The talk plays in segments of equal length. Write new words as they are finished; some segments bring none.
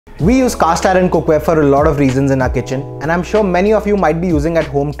We use cast iron cookware for a lot of reasons in our kitchen, and I'm sure many of you might be using at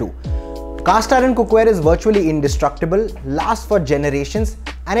home too. Cast iron cookware is virtually indestructible, lasts for generations,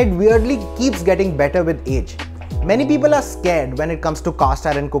 and it weirdly keeps getting better with age. Many people are scared when it comes to cast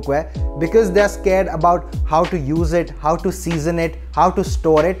iron cookware because they are scared about how to use it, how to season it, how to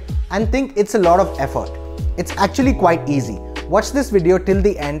store it, and think it's a lot of effort. It's actually quite easy. Watch this video till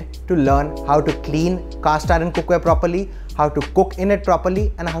the end to learn how to clean cast iron cookware properly, how to cook in it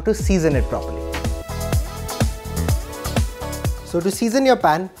properly, and how to season it properly. So to season your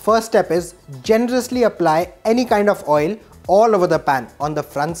pan, first step is generously apply any kind of oil all over the pan on the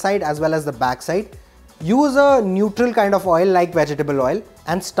front side as well as the back side. Use a neutral kind of oil like vegetable oil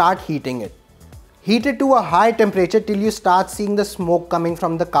and start heating it. Heat it to a high temperature till you start seeing the smoke coming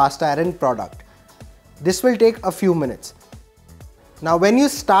from the cast iron product. This will take a few minutes. Now when you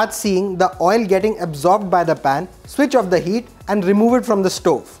start seeing the oil getting absorbed by the pan, switch off the heat and remove it from the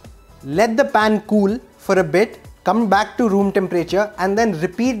stove. Let the pan cool for a bit, come back to room temperature and then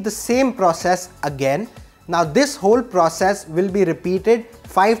repeat the same process again. Now this whole process will be repeated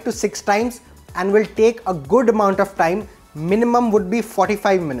 5 to 6 times and will take a good amount of time. Minimum would be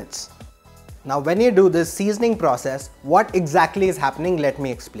 45 minutes. Now when you do this seasoning process, what exactly is happening, let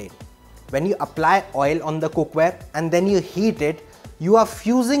me explain. When you apply oil on the cookware and then you heat it, you are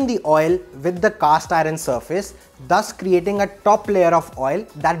fusing the oil with the cast iron surface, thus creating a top layer of oil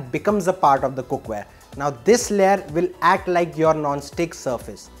that becomes a part of the cookware. Now this layer will act like your non-stick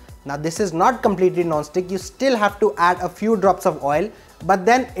surface. Now this is not completely non-stick, you still have to add a few drops of oil, but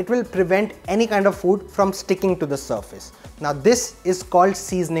then it will prevent any kind of food from sticking to the surface. Now this is called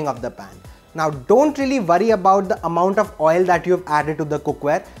seasoning of the pan. Now don't really worry about the amount of oil that you've added to the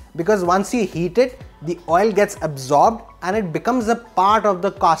cookware, because once you heat it, the oil gets absorbed and it becomes a part of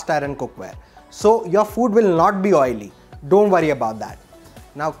the cast iron cookware. So your food will not be oily. Don't worry about that.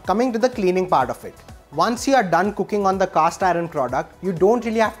 Now coming to the cleaning part of it. Once you are done cooking on the cast iron product, you don't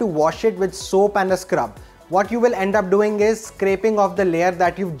really have to wash it with soap and a scrub. What you will end up doing is scraping off the layer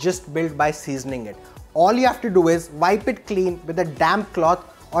that you've just built by seasoning it. All you have to do is wipe it clean with a damp cloth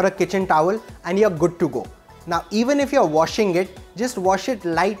or a kitchen towel and you're good to go. Now even if you're washing it, just wash it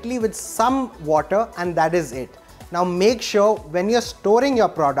lightly with some water and that is it. Now make sure when you're storing your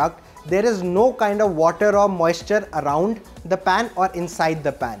product, there is no kind of water or moisture around the pan or inside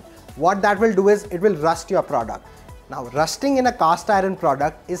the pan. What that will do is it will rust your product. Now rusting in a cast iron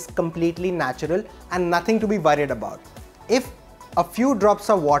product is completely natural and nothing to be worried about. If a few drops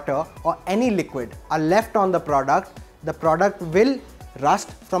of water or any liquid are left on the product will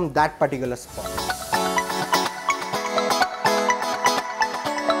rust from that particular spot.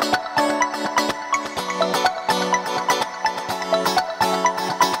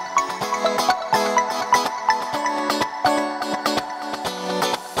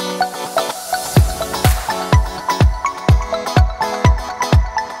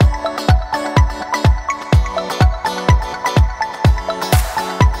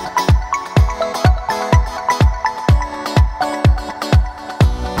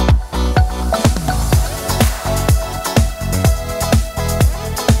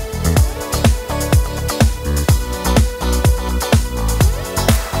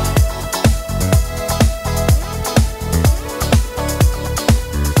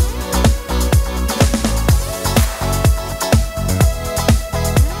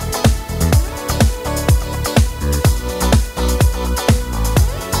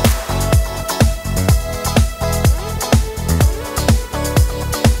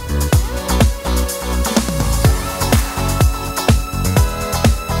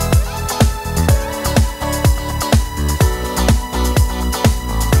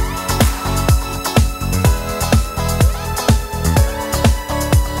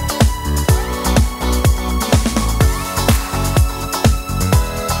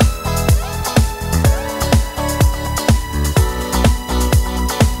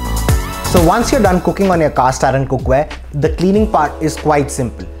 So once you're done cooking on your cast iron cookware, the cleaning part is quite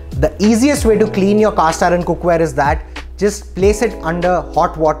simple. The easiest way to clean your cast iron cookware is that just place it under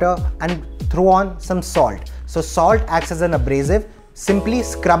hot water and throw on some salt. So salt acts as an abrasive. Simply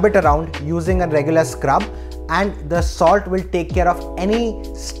scrub it around using a regular scrub and the salt will take care of any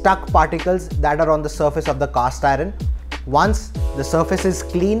stuck particles that are on the surface of the cast iron. Once the surface is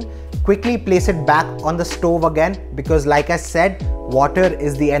clean, quickly place it back on the stove again, because like I said, water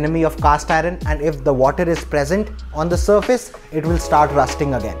is the enemy of cast iron, and if the water is present on the surface, it will start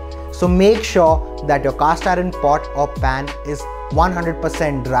rusting again. So make sure that your cast iron pot or pan is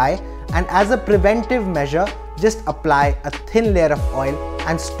 100% dry, and as a preventive measure, just apply a thin layer of oil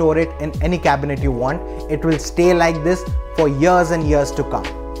and store it in any cabinet you want. It will stay like this for years and years to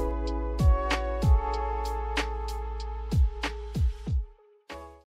come.